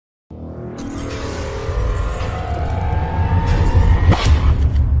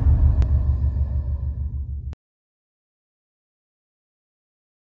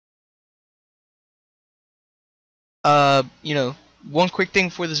You know, one quick thing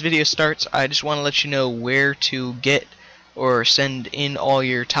before this video starts, I just want to let you know where to get or send in all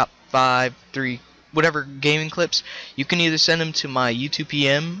your top 5, 3, whatever gaming clips. You can either send them to my YouTube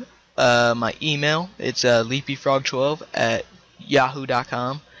PM, my email, it's leapyfrog12 at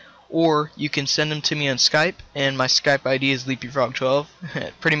yahoo.com, or you can send them to me on Skype, and my Skype ID is leapyfrog12.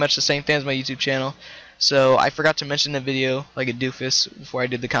 Pretty much the same thing as my YouTube channel. So I forgot to mention the video like a doofus before I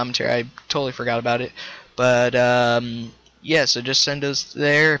did the commentary. I totally forgot about it. But yeah, so just send those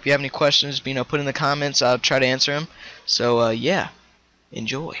there. If you have any questions, put in the comments. I'll try to answer them. So yeah,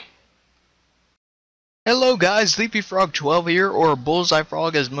 enjoy. Hello guys, LeapyFrog12 here, or Bullseye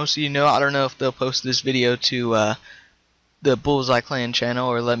Frog as most of you know. I don't know if they'll post this video to the Bullseye Clan channel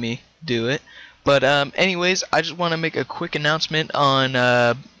or let me do it. But anyways, I just want to make a quick announcement on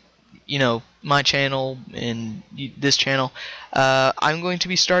my channel and this channel. I'm going to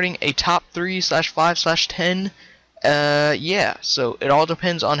be starting a top 3/5/10. Yeah, so it all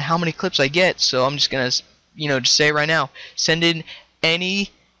depends on how many clips I get. So I'm just gonna just say right now, send in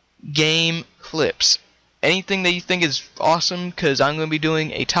any game clips, anything that you think is awesome, because I'm going to be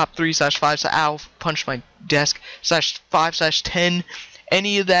doing a top 3/5. Ow, punch my desk /5/10.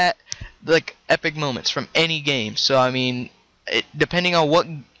 Any of that, like epic moments from any game. So I mean, depending on what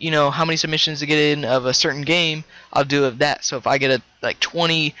how many submissions to get in of a certain game, I'll do of that. So if I get like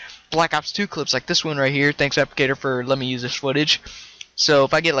 20 Black Ops 2 clips like this one right here, thanks Applicator for letting me use this footage. So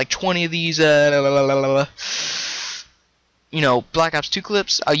if I get like 20 of these Black Ops 2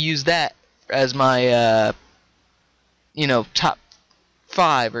 clips, I'll use that as my top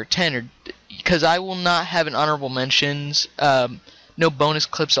 5 or 10, or because I will not have an honorable mentions, no bonus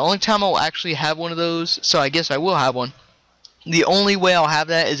clips. The only time I'll actually have one of those, so I guess I will have one. The only way I'll have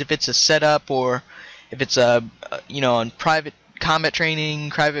that is if it's a setup, or if it's a on private combat training,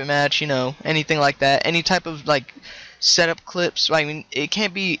 private match, anything like that. Any type of like setup clips. I mean, it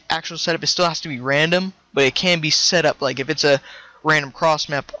can't be actual setup. It still has to be random, but it can be set up. Like if it's a random cross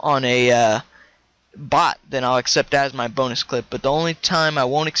map on a bot, then I'll accept that as my bonus clip. But the only time I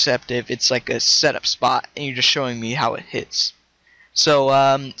won't accept it if it's like a setup spot and you're just showing me how it hits. So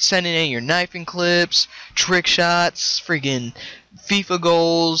send in your knifing clips, trick shots, friggin' FIFA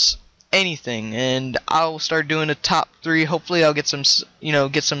goals, anything, and I'll start doing a top 3. Hopefully I'll get some start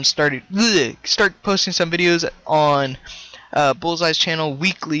posting some videos on Bullseye's channel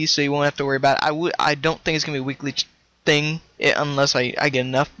weekly, so you won't have to worry about it. I don't think it's gonna be a weekly thing unless I get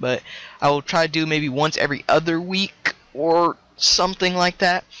enough, but I will try to do maybe once every other week or something like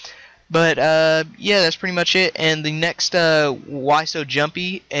that. But yeah, that's pretty much it. And the next Why So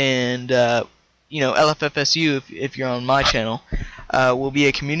Jumpy and LFFSU, if you're on my channel, will be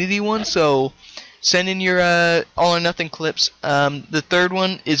a community one. So send in your all or nothing clips. The third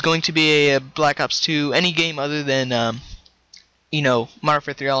one is going to be a Black Ops 2, any game other than Modern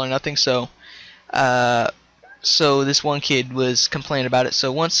Warfare 3 all or nothing. So this one kid was complaining about it.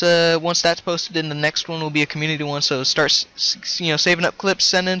 So once that's posted, then the next one will be a community one. So start saving up clips,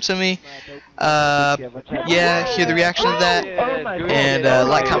 send them to me. Yeah, hear the reaction of that, and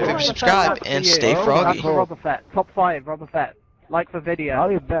like, comment, favorite, subscribe, and stay froggy. Top 5, Robber Fett. Like the video. I'll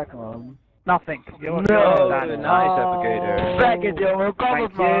get back on. Nothing. No, nice Applicator. Thank you.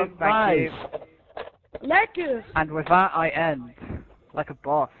 Thank you. Like it. And with that, I end like a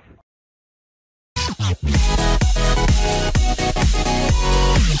boss.